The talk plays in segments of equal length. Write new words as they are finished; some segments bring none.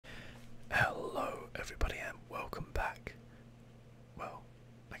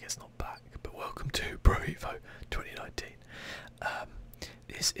to Pro Evo 2019.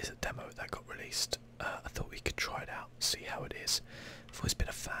 This is a demo that got released. I thought we could try it out, see how it is. I've always been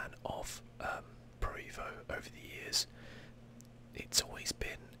a fan of Pro Evo over the years. It's always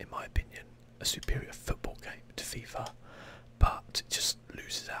been, in my opinion, a superior football game to FIFA, but it just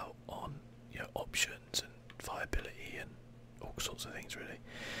loses out on, you know, options and viability and all sorts of things really.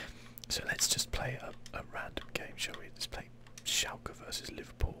 So let's just play a random game, shall we? Let's play Schalke versus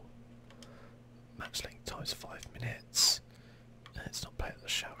Liverpool. Match length times 5 minutes. Let's not play at the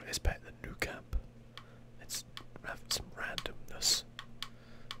Schalke, let's play at the Nou Camp. Let's have some randomness.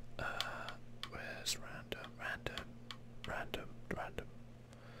 Where's random? Random.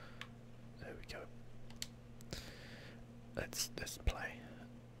 There we go. Let's play.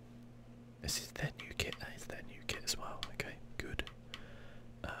 This is their new kit. That is their new kit as well. Okay, good.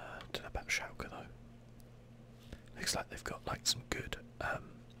 Don't know about Schalke though. Looks like they've got like some good.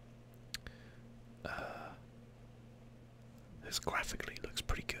 This graphically looks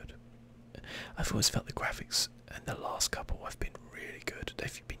pretty good. I've always felt the graphics in the last couple have been really good.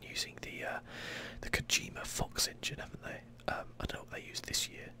 They've been using the Kojima Fox engine, haven't they? I don't know what they used this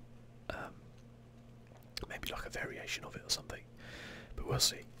year. Maybe like a variation of it or something. But we'll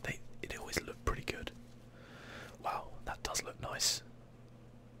see. It always looked pretty good. Wow, that does look nice.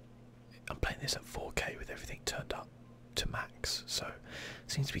 I'm playing this at 4K with everything turned up to max, so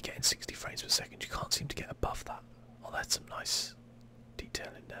it seems to be getting 60 frames per second. You can't seem to get above that. Oh, that's some nice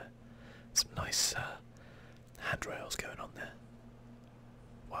detail in there. Some nice handrails going on there.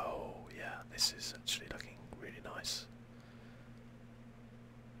 Whoa, yeah, this is actually looking really nice.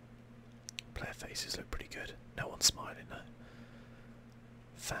 Player faces look pretty good. No one's smiling though.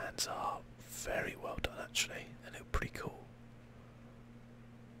 Fans are very well done actually. They look pretty cool.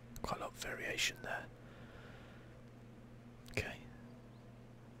 Quite a lot of variation there. Okay.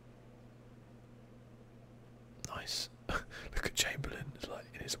 Nice. Look at Chamberlain, like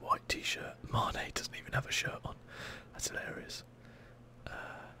in his white t-shirt. Mane doesn't even have a shirt on. That's hilarious.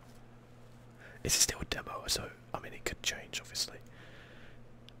 It's still a demo, so I mean it could change obviously.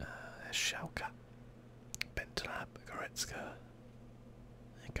 There's Schalke, Bentalab, Goretzka.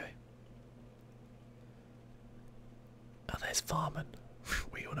 Okay. Oh, there's Farman.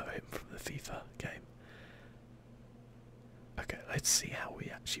 We all know him from the FIFA game. Okay, let's see how we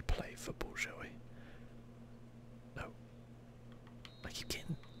actually play football, shall we? No. I keep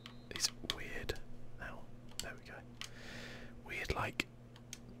getting these weird now. There we go. Weird, like,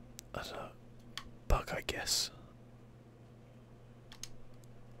 I don't know, bug, I guess.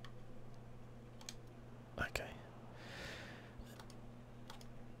 Okay.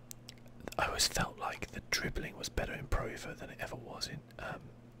 I always felt like the dribbling was better in Pro Evo than it ever was in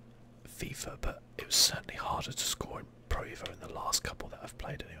FIFA, but it was certainly harder to score in Pro Evo in the last couple that I've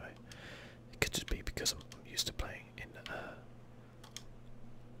played anyway. It could just be because I'm used to playing in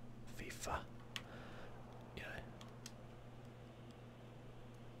FIFA, you know.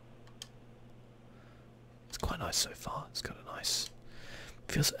 It's quite nice so far. It's got a nice,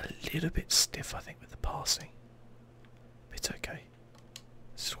 feels a little bit stiff I think with the passing. But it's okay.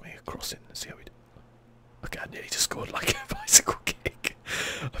 Swing across it and see how we do. Okay, I nearly just scored like a bicycle kick.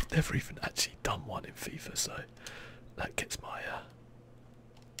 I've never even actually done one in FIFA, so that gets my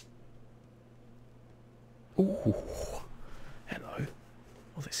Ooh, hello.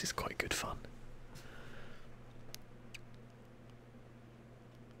 Well, this is quite good fun.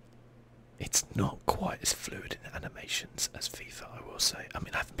 It's not quite as fluid in the animations as FIFA, I will say. I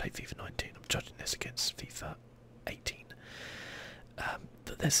mean, I haven't played FIFA 19. I'm judging this against FIFA 18.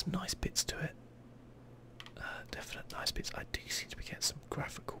 But there's some nice bits to it. Definite nice bits. I do seem to be getting some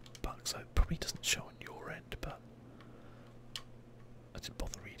graphical bugs. So it probably doesn't show on your end, but I didn't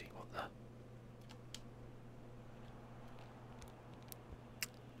bother reading what the.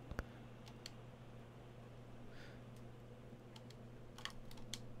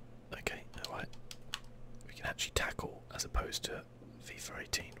 Okay, alright. We can actually tackle as opposed to FIFA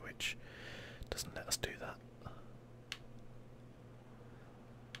 18, which doesn't let us do that.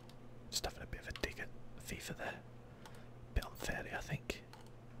 Just having a bit of a dig at FIFA there. A bit unfairly, I think.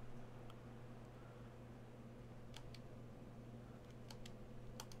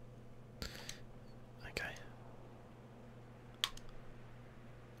 Okay.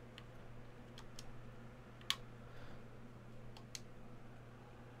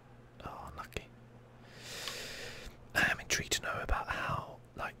 Oh, unlucky. I am intrigued to know about how,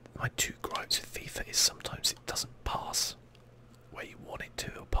 like, my two gripes with FIFA is sometimes it doesn't pass where you want it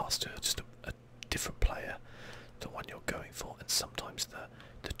to, or pass to just a different player, the one you're going for, and sometimes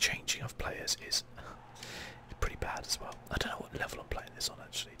the changing of players is pretty bad as well. I don't know what level I'm playing this on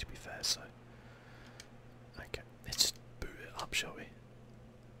actually, to be fair, so Okay, let's just boot it up, shall we?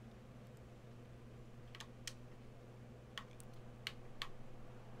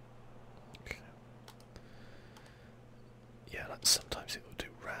 Okay. Yeah, like sometimes it will do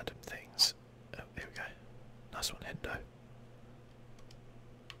random things. Oh, here we go. Nice one, Hendo.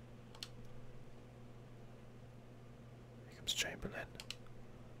 Here comes Chamberlain.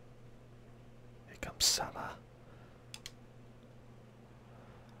 Here comes Salah.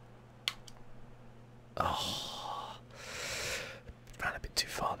 Oh, ran a bit too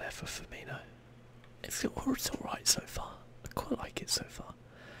far there for Firmino. It's alright so far. I quite like it so far.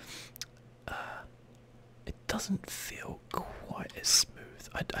 It doesn't feel quite as smooth.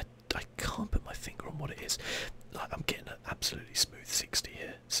 I can't put my finger on what it is. Like, I'm getting an absolutely smooth 60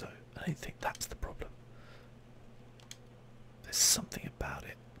 here, so I don't think that's the problem. There's something about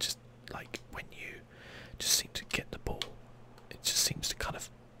it, just like when you just seem to get the ball, it just seems to kind of,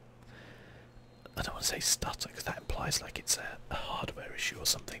 I don't want to say stutter because that implies like it's a hardware issue or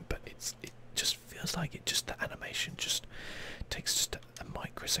something, but it just feels like the animation just takes just a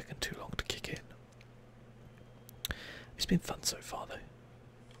microsecond too long to kick in. It's been fun so far though.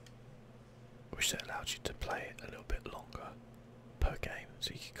 I wish they allowed you to play a little bit longer per game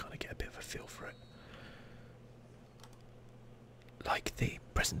so you can kind of get a bit of a feel for it. Like the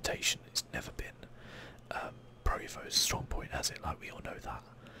presentation, it's never been Pro Evo's strong point, has it? Like we all know that.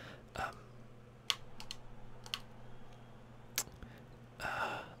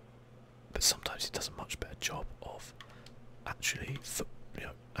 But sometimes it does a much better job of actually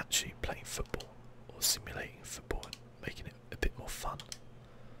playing football or simulating football and making it a bit more fun.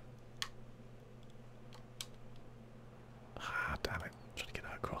 Ah, damn it! I'm trying to get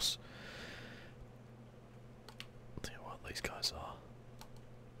that across. I think what these guys are.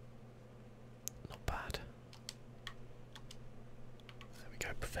 Not bad. There we go,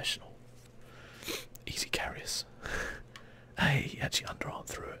 professional. Easy carriers. Hey, he actually underarm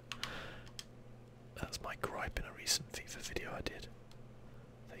through it. That's my gripe in a recent FIFA video I did.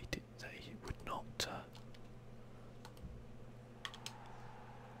 That he would not.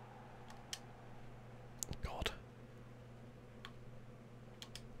 God.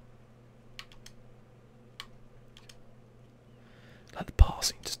 Like the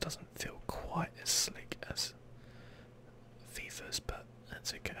passing just doesn't feel quite as slick as FIFA's, but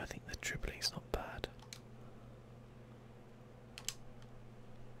that's okay. I think the dribbling's not bad.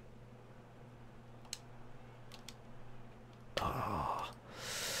 Ah,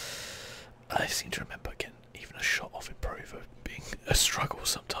 I seem to remember again, even a shot off in Pro Evo being a struggle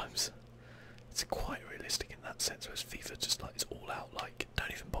sometimes. It's quite realistic in that sense, whereas FIFA just like it's all out, like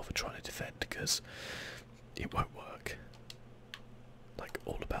don't even bother trying to defend because it won't work. Like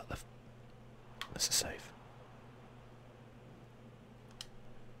all about the. This is safe.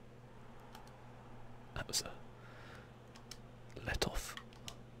 That was a let off.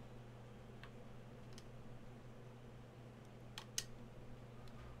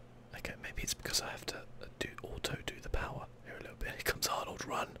 Okay, maybe it's because I have to auto do the power here a little bit. Here comes Arnold,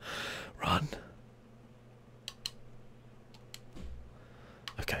 run, run.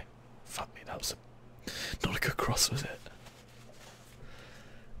 Okay, fuck me, that was not a good cross, was it?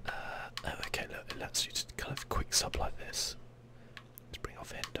 Oh, okay, look, it lets you to kind of quick sub like this. Let's bring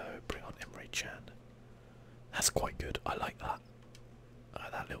off Hendo, bring on Emre Can. That's quite good, I like that.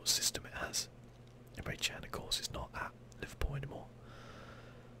 That little system it has. Emre Can, of course, is not at Liverpool anymore.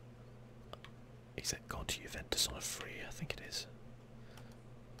 He's gone to Juventus on a free, I think it is.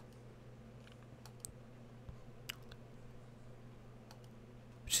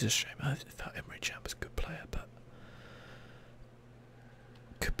 Which is a shame. I thought Emre Can was a good player, but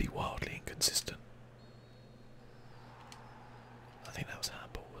could be wildly inconsistent. I think that was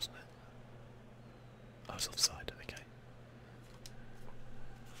handball, wasn't it? I was offside, okay.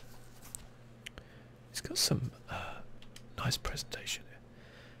 He's got some nice presentation here.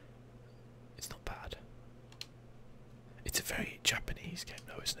 It's not bad. It's a very Japanese game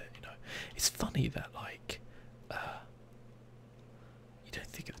though, isn't it? You know, it's funny that like you don't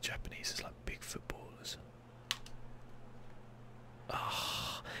think of the Japanese as like big footballers.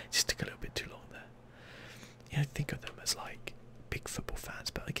 Ah, it just took a little bit too long there. You don't think of them as like big football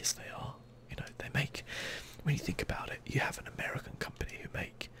fans, but I guess they are. You know, they make, when you think about it, you have an American company who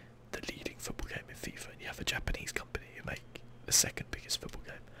make the leading football game in FIFA, and you have a Japanese company who make the second biggest football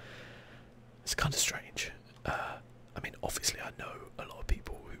game. It's kind of strange. I mean, obviously, I know a lot of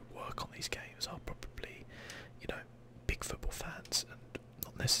people who work on these games are probably, you know, big football fans and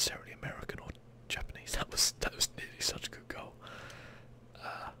not necessarily American or Japanese. That was nearly such a good goal.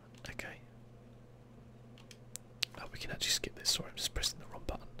 Okay. Oh, we can actually skip this. Sorry, I'm just pressing the wrong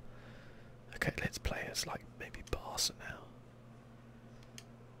button. Okay, let's play against like maybe Barca now.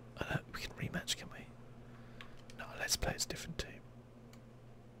 We can rematch, can we? No, let's play as a different team.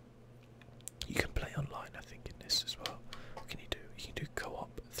 You can play online, I think, in this as well. What can you do? You can do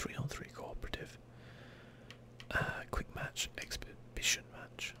co-op, 3-on-3 cooperative, quick match, exhibition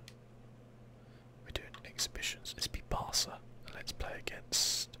match. We're doing exhibitions. Let's be Barca and let's play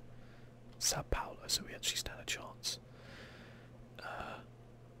against Sao Paulo, so we actually stand a chance.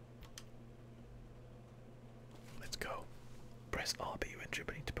 Let's go. Press RB when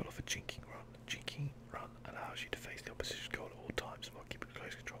dribbling to pull off a jinking run. Jinking run allows you to face the opposition's goal at all times while keeping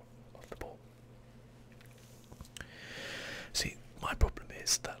close control of the ball. See, my problem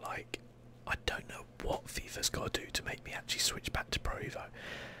is that, like, I don't know what FIFA's got to do to make me actually switch back to Pro Evo.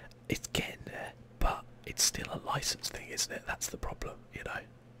 It's getting there, but it's still a license thing, isn't it? That's the problem, you know.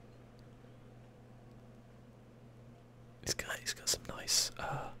 It's got some nice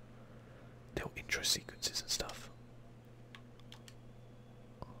little intro sequences and stuff.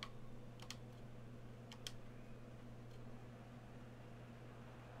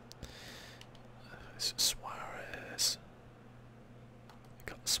 Suarez. We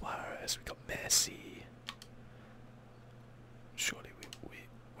got Suarez. We got Messi. Surely we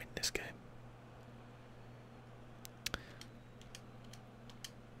win this game.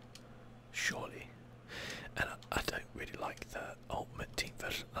 Surely. And I don't really like the Ultimate Team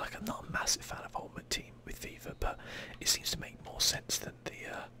version. Like, I'm not a massive fan of Ultimate Team with FIFA, but it seems to make more sense than the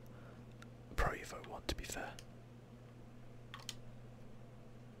Pro Evo one, to be fair.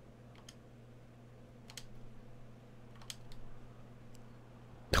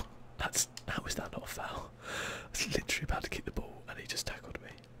 How is that not a foul? I was literally about to kick the ball and he just tackled me.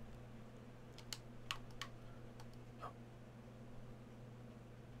 Oh.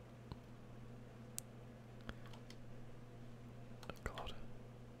 Oh God.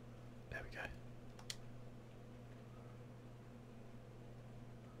 There we go.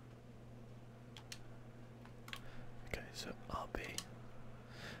 Okay, so RB.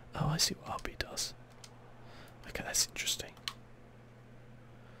 Oh, I see what RB does. Okay, that's interesting.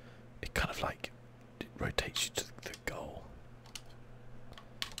 It kind of like it rotates you to the goal.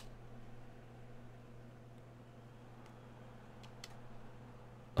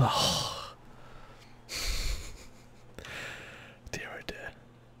 Oh dear, oh dear.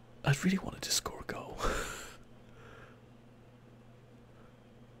 I really wanted to score a goal.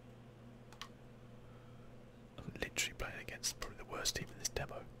 I'm literally playing against probably the worst team in this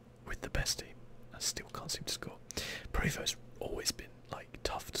demo with the best team. I still can't seem to score. Pro Evo's always been like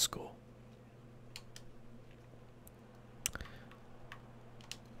tough to score.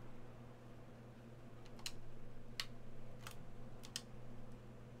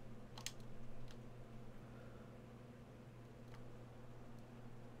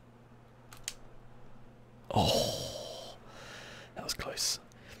 Oh, that was close.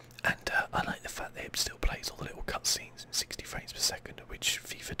 And I like the fact that it still plays all the little cutscenes in 60 frames per second, which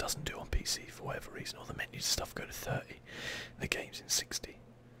FIFA doesn't do on PC for whatever reason. All the menus and stuff go to 30, and the game's in 60.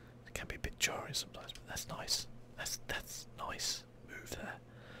 It can be a bit jarring sometimes, but that's nice. That's nice move there.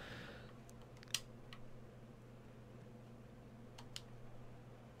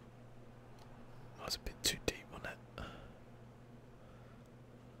 That was a bit too deep, wasn't it?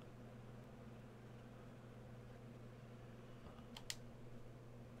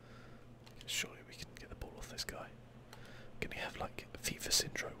 Surely we can get the ball off this guy. Can we have like FIFA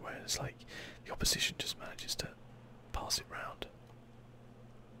syndrome where it's like the opposition just manages to pass it round?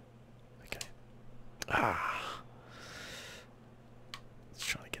 Okay. Ah! Let's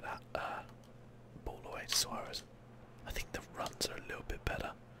try to get that ball away to Suarez. I think the runs are a little bit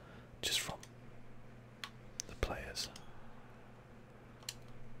better just from the players.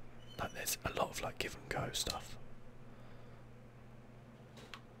 Like there's a lot of like give and go stuff.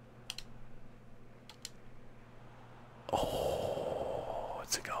 Oh,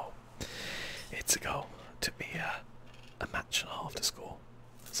 it's a goal. It's a goal. It took me a match and a half to score.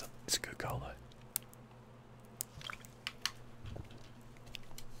 It's a good goal though.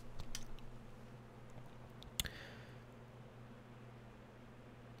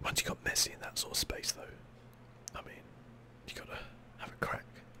 Once you got Messi in that sort of space though, I mean, you got to have a crack.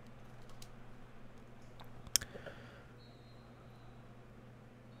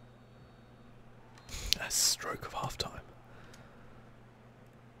 That's a stroke of half time.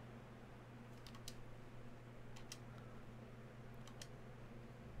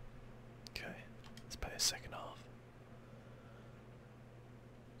 Okay, let's play a second half.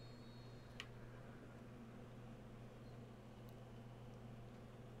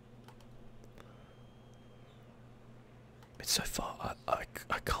 mean, so far I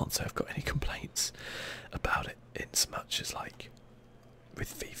can't say I've got any complaints about it, in so much as like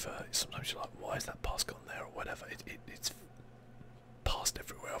with FIFA, sometimes you're like, why is that pass gone there or whatever. It's passed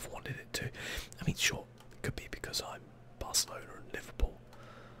everywhere I've wanted it to. I mean, sure, it could be because I'm Barcelona and Liverpool.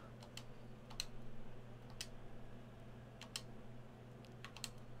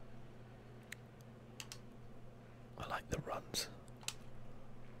 I like the runs.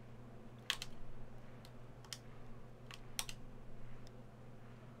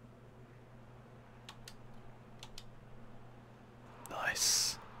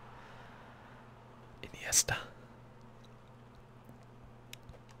 Nice. Iniesta.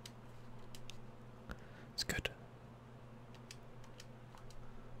 It's good.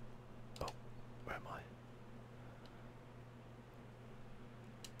 Oh, where am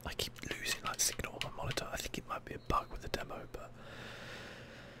I keep losing like signal on my monitor. I think it might be a bug with the demo, but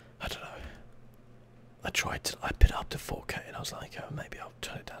I don't know. I put it up to 4K and I was like, oh, maybe I'll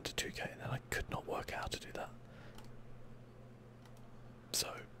turn it down to 2K, and then I could not work out how to do that. So,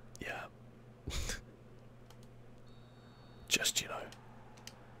 yeah. Just, you know,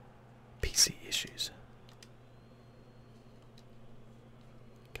 PC issues.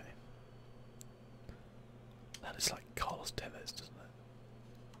 Okay. That is like Carlos Tevez, doesn't it?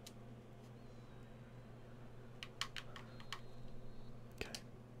 Okay.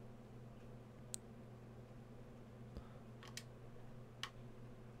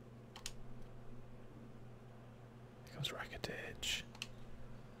 Here comes Rakitic.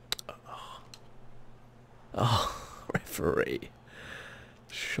 Oh, referee.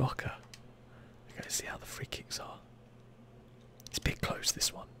 Shocker. Okay, see how the free kicks are. It's a bit close,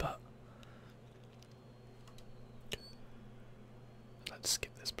 this one, but let's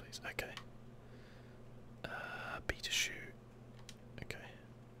skip this, please. Okay. B to shoot. Okay.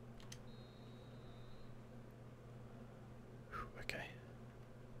 Okay.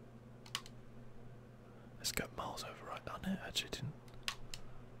 Let's go miles over right. Oh no, actually didn't.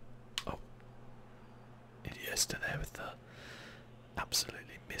 Oh. Iniesta there with the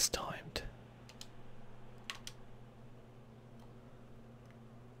absolutely mistimed.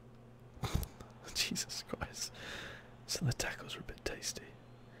 Jesus Christ. Some of the tackles are a bit tasty.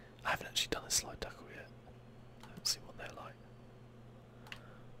 I haven't actually done a slide tackle yet. I haven't seen what they're like.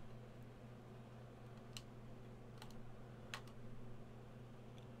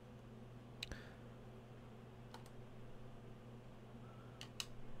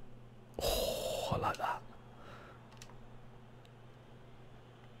 Oh, I like that.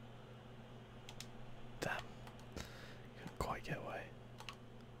 Damn. Couldn't quite get away.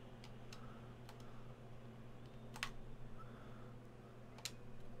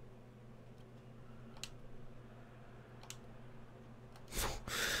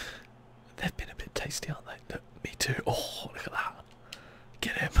 They've been a bit tasty, aren't they? Look, me too. Oh, look at that.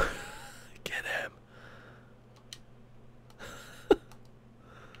 Get him. Get him.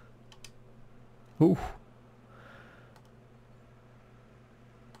 Ooh.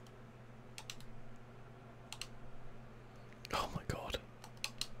 Oh my god.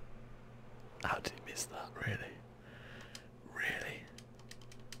 How did he miss that? Really? Really?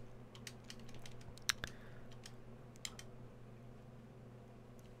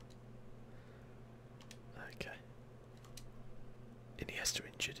 Okay. Iniesta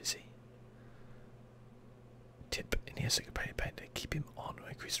injured, is he? Tip: Iniesta could play pain to keep him on or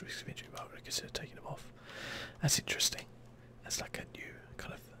increase the risk of injury rather than consider taking him off. That's interesting. That's like a new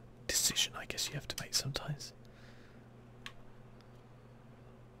kind of decision I guess you have to make sometimes.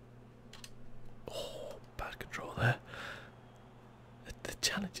 Oh, bad control there. The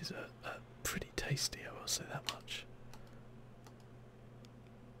challenges are pretty tasty, I will say that much.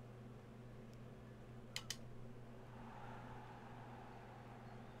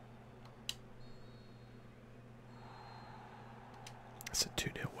 It's a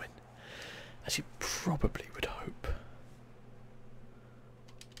 2-0 win. As you probably would hope.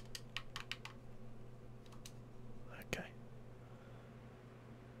 Okay.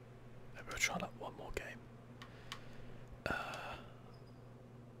 Maybe we'll try that one more game.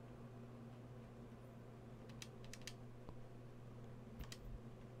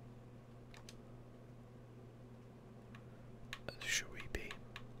 Should we be?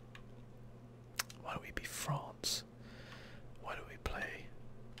 Why don't we be France? Why don't we play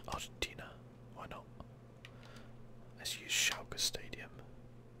Argentina? Why not? Let's use Schalke Stadium.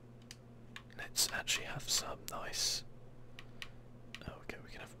 Let's actually have some nice. Oh, okay,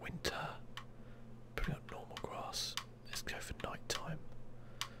 we can have winter. Putting up normal grass. Let's go for night time.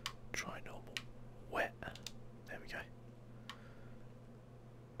 Try normal. Wet. There we go.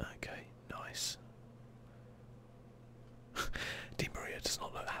 Okay, nice.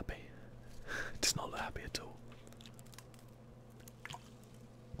 not look happy. It does not look happy at all.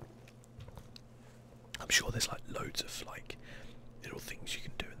 I'm sure there's like loads of like little things you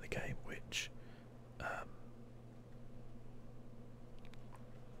can do in the game which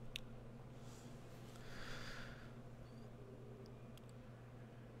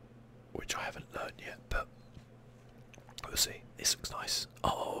I haven't learned yet, but we'll see. This looks nice.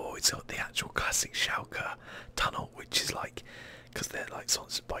 Oh, it's got the actual classic Schalke tunnel, which is like, because they're like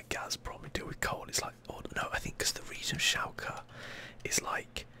sponsored by Gazprom and deal with coal. It's like, oh no, I think because the region of Schalke is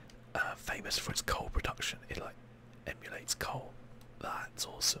like famous for its coal production. It like emulates coal. That's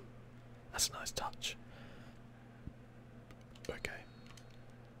awesome. That's a nice touch. Okay.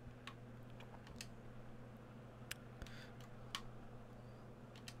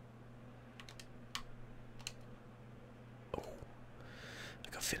 Oh, I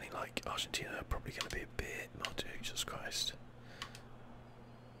got a feeling like Argentina are probably going to be a bit more. Jesus Christ.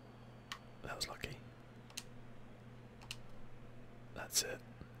 That was lucky. That's it.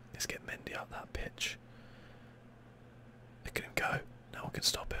 Let's get Mendy up that pitch. Look at him go. No one can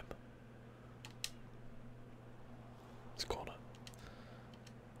stop him. It's a corner.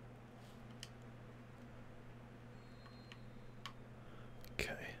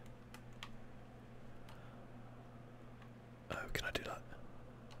 Okay. Oh, can I do that?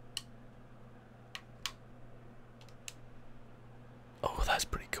 Oh, that's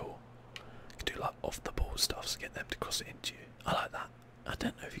pretty cool. You can do like off the ball stuff to get them to cross it into you. I like that. I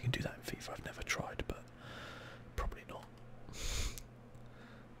don't know if you can do that in FIFA. I've never tried, but probably not.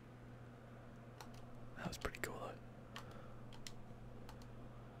 That was pretty cool though.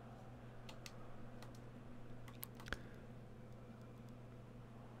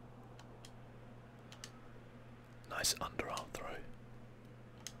 Nice underarm throw.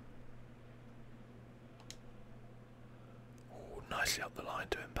 Oh, nicely up the line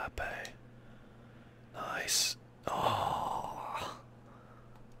to Mbappe. Nice. Oh.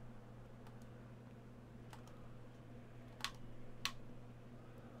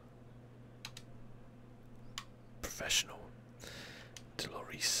 Professional.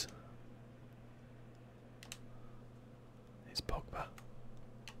 Deloris. It's Pogba.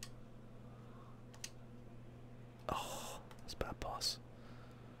 Oh, that's a bad pass.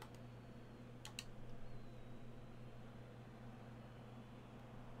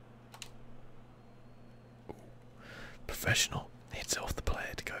 Ooh. Professional. Hits off the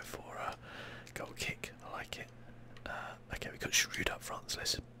player to go for a goal kick. I like it. Okay, we've got Giroud up front, so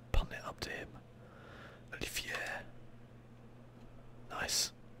let's punt it up to him. Olivier.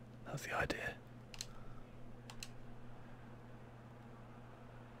 Nice. That was the idea.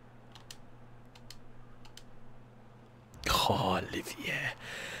 Oh, Olivier.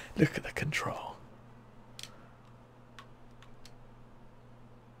 Look at the control.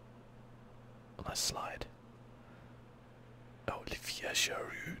 Nice slide. Oh, Olivier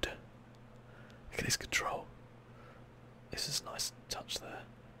Giroud. Look at his control. This is a nice touch there.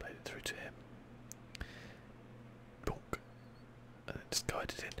 Played it through to him. Bonk. And then just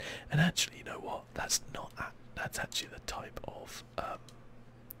guided in. And actually, you know what? That's not. That's actually the type of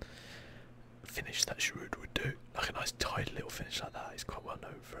finish that Giroud would do. Like a nice tight little finish like that. He's quite well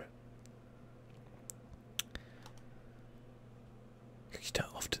known for it. You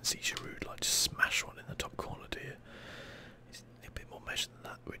don't often see Giroud like just smash one in the top corner, do you? He's a bit more measured than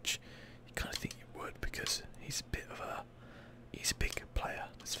that, which you kind of think you would because he's a bit of a. He's a big player,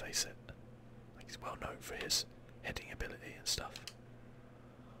 let's face it. Like he's well known for his heading ability and stuff.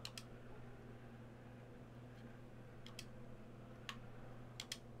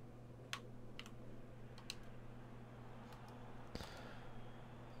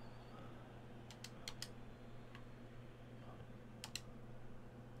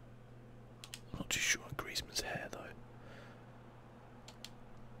 I'm not too sure on Griezmann's hair though.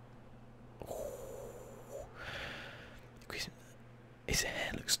 His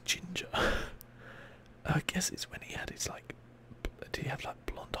hair looks ginger. I guess it's when he had his like. Did he have like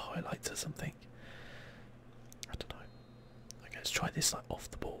blonde highlights or something? I don't know. Okay, let's try this like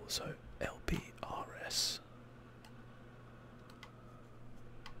off the ball. So LBRS.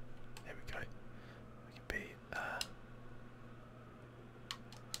 There we go. We can be.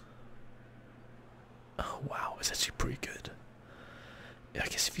 Oh wow, it's actually pretty good. Yeah, I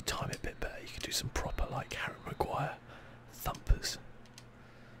guess if you time it a bit better, you could do some proper like Harry Maguire thumpers.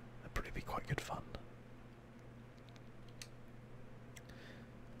 That'd probably be quite good fun.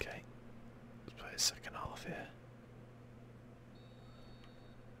 Okay, let's play the second half here.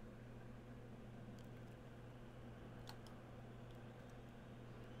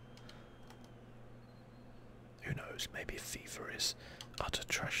 Who knows? Maybe if FIFA is utter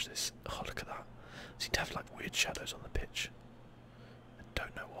trash. This. Oh, look at that! Seem to have like weird shadows on the pitch. I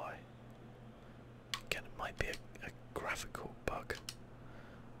don't know why. Again, it might be a graphical bug.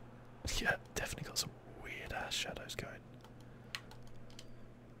 Yeah, definitely got some weird ass shadows going.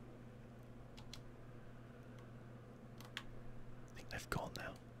 I think they've gone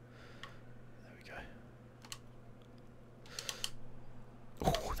now. There we go.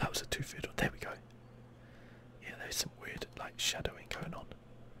 Oh, that was a 2-foot. There we go. Yeah, there's some weird like shadowing going on.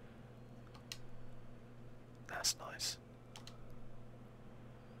 That's nice.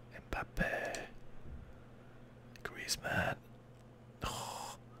 Mbappe. Griezmann.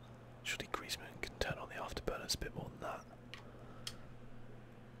 Oh, surely Griezmann can turn on the afterburners a bit more than that.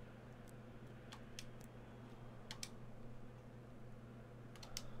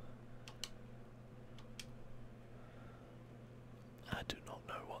 I do not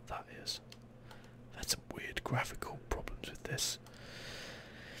know what that is. I've had some weird graphical problems with this.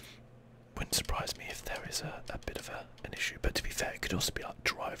 Wouldn't surprise me if there is a bit of an issue, but to be fair, it could also be like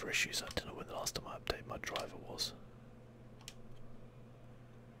driver issues. I don't know when the last time I updated my driver was.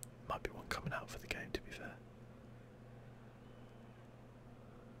 Might be one coming out for the game, to be fair.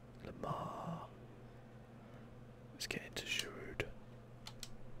 Lamar. Let's get into Giroud.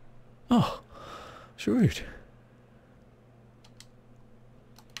 Oh, Giroud.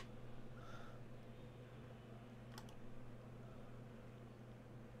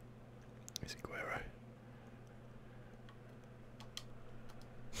 Is it Guerrero?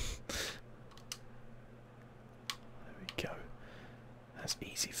 There we go. That's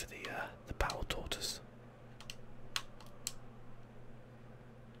easy for the power tortoise.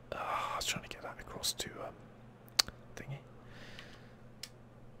 I was trying to get that across to thingy.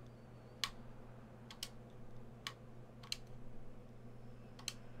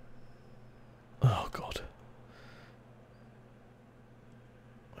 Oh god.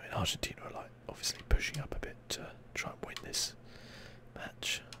 I mean, Argentina are like obviously pushing up a bit to try and win this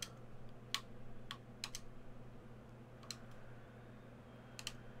match.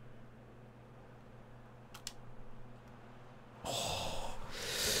 Oh,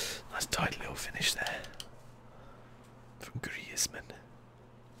 nice tight little finish there from Griezmann.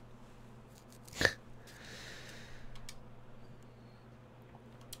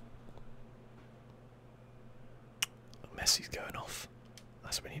 Messi's going off.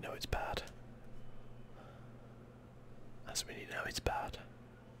 That's when you know it's bad. That's when you know it's bad.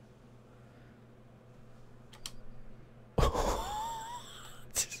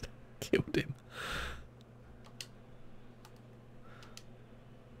 Just killed him.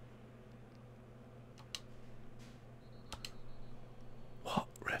 What,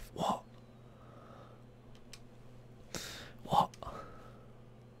 ref? What? What?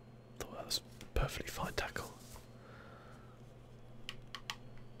 Thought that was a perfectly fine tackle.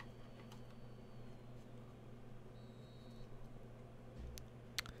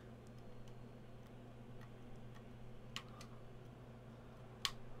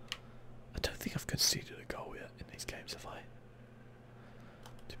 I don't think I've conceded a goal yet in these games, have I?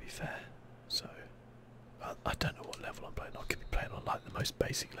 To be fair, so I don't know what level I'm playing. I could be playing on like the most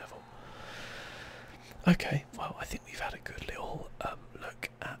basic level. Okay, well I think we've had a good little look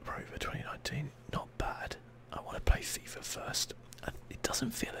at Pro Evo 2019. Not bad. I want to play FIFA first, and it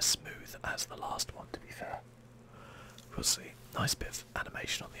doesn't feel as smooth as the last one. To be fair, we'll see. Nice bit of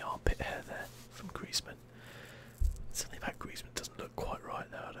animation on the armpit hair there from Griezmann. Something about Griezmann doesn't look quite right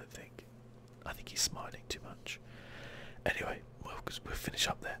there, I don't think. I think he's smiling too much. Anyway, we'll finish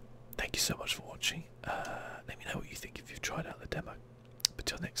up there. Thank you so much for watching. Let me know what you think if you've tried out the demo. But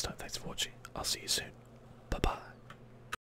till next time, thanks for watching. I'll see you soon. Bye bye.